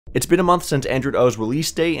It's been a month since Android O's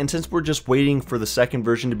release date, and since we're just waiting for the second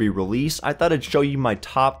version to be released, I thought I'd show you my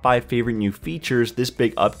top 5 favorite new features this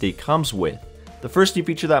big update comes with. The first new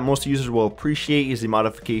feature that most users will appreciate is the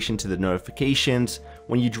modification to the notifications.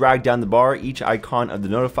 When you drag down the bar, each icon of the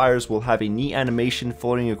notifiers will have a neat animation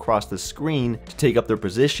floating across the screen to take up their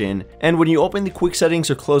position, and when you open the quick settings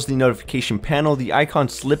or close the notification panel, the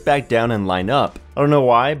icons slip back down and line up. I don't know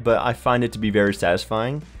why, but I find it to be very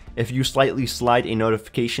satisfying. If you slightly slide a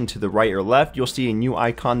notification to the right or left, you'll see a new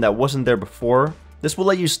icon that wasn't there before. This will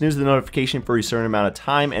let you snooze the notification for a certain amount of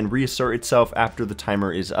time and reassert itself after the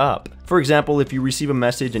timer is up. For example, if you receive a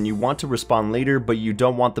message and you want to respond later but you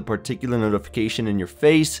don't want the particular notification in your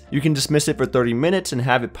face, you can dismiss it for 30 minutes and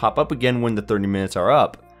have it pop up again when the 30 minutes are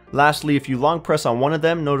up. Lastly, if you long press on one of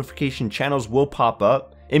them, notification channels will pop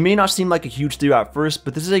up. It may not seem like a huge deal at first,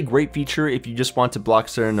 but this is a great feature if you just want to block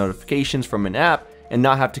certain notifications from an app and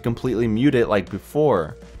not have to completely mute it like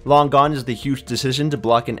before. Long gone is the huge decision to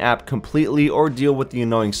block an app completely or deal with the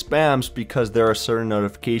annoying spams because there are certain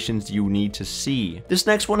notifications you need to see. This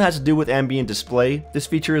next one has to do with Ambient Display. This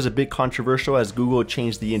feature is a bit controversial as Google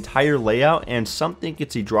changed the entire layout and some think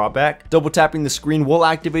it's a drawback. Double tapping the screen will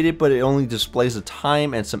activate it, but it only displays the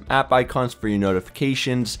time and some app icons for your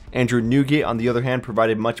notifications. Android Nougat, on the other hand,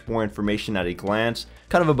 provided much more information at a glance.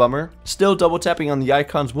 Kind of a bummer. Still, double tapping on the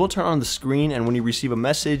icons will turn on the screen, and when you receive a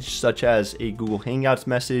message such as a Google Hangouts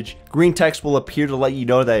message, green text will appear to let you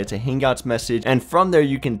know that it's a Hangouts message, and from there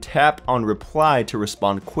you can tap on reply to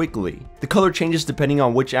respond quickly. The color changes depending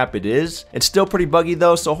on which app it is. It's still pretty buggy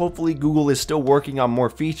though, so hopefully Google is still working on more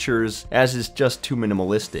features as it's just too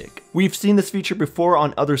minimalistic. We've seen this feature before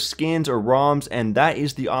on other skins or ROMs, and that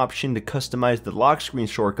is the option to customize the lock screen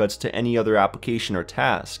shortcuts to any other application or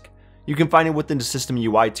task. You can find it within the System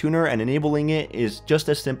UI Tuner, and enabling it is just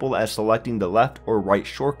as simple as selecting the left or right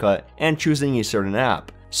shortcut and choosing a certain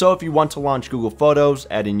app. So if you want to launch Google Photos,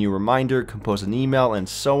 add a new reminder, compose an email, and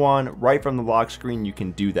so on, right from the lock screen you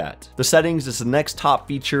can do that. The settings is the next top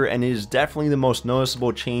feature and it is definitely the most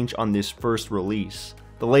noticeable change on this first release.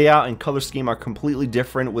 The layout and color scheme are completely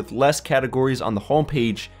different with less categories on the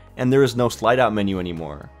homepage, and there is no slide out menu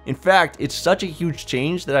anymore. In fact, it's such a huge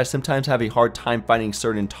change that I sometimes have a hard time finding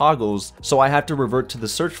certain toggles, so I have to revert to the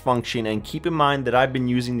search function, and keep in mind that I've been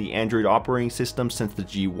using the Android operating system since the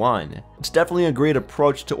G1. It's definitely a great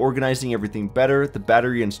approach to organizing everything better. The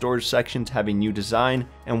battery and storage sections have a new design,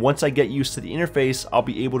 and once I get used to the interface, I'll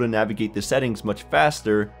be able to navigate the settings much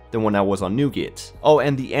faster than when I was on Nougat. Oh,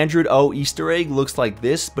 and the Android O Easter egg looks like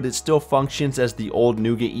this, but it still functions as the old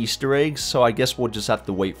Nougat Easter eggs, so I guess we'll just have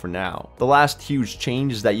to wait for now. The last huge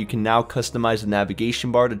change is that you can now customize the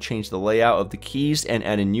navigation bar to change the layout of the keys and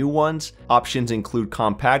add in new ones. Options include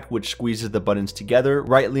compact, which squeezes the buttons together,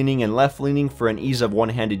 right leaning and left leaning for an ease of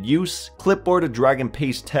one-handed use, clipboard to drag and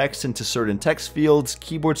paste text into certain text fields,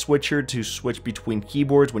 keyboard switcher to switch between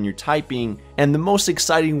keyboards when you're typing, and the most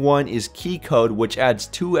exciting one is Keycode, which adds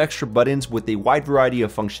 2 extra buttons with a wide variety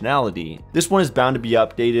of functionality. This one is bound to be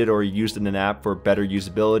updated or used in an app for better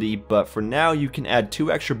usability, but for now you can add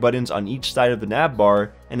 2 extra buttons on each side of the nav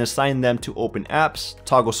bar and assign them to open apps,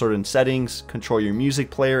 toggle certain settings, control your music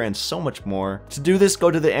player, and so much more. To do this, go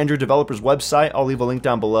to the Android developers website. I'll leave a link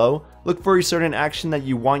down below. Look for a certain action that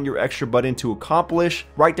you want your extra button to accomplish.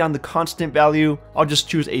 Write down the constant value. I'll just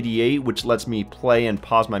choose 88, which lets me play and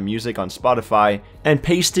pause my music on Spotify, and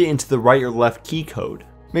paste it into the right or left key code.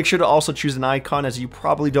 Make sure to also choose an icon, as you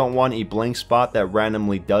probably don't want a blank spot that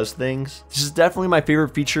randomly does things. This is definitely my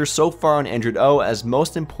favorite feature so far on Android O, as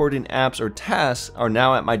most important apps or tasks are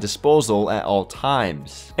now at my disposal at all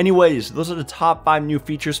times. Anyways, those are the top 5 new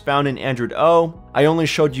features found in Android O. I only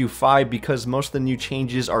showed you 5 because most of the new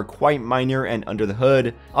changes are quite minor and under the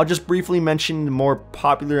hood. I'll just briefly mention the more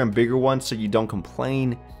popular and bigger ones so you don't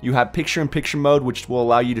complain. You have picture-in-picture mode, which will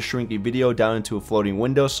allow you to shrink a video down into a floating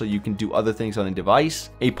window so you can do other things on a device.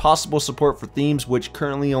 A possible support for themes, which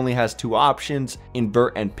currently only has 2 options,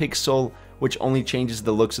 invert and pixel, which only changes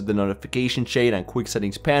the looks of the notification shade and quick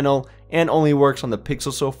settings panel, and only works on the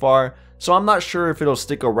pixel so far, so I'm not sure if it'll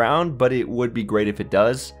stick around, but it would be great if it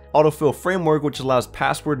does. Autofill framework, which allows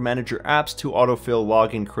password manager apps to autofill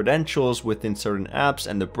login credentials within certain apps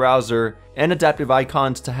and the browser, and adaptive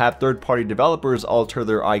icons to have third-party developers alter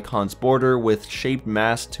their icon's border with shaped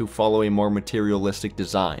masks to follow a more materialistic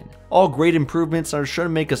design. All great improvements are sure to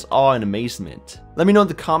make us awe and amazement. Let me know in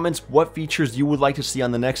the comments what features you would like to see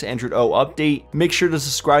on the next Android O update. Make sure to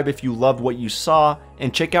subscribe if you loved what you saw,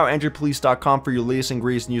 and check out AndroidPolice.com for your latest and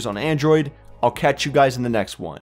greatest news on Android. I'll catch you guys in the next one.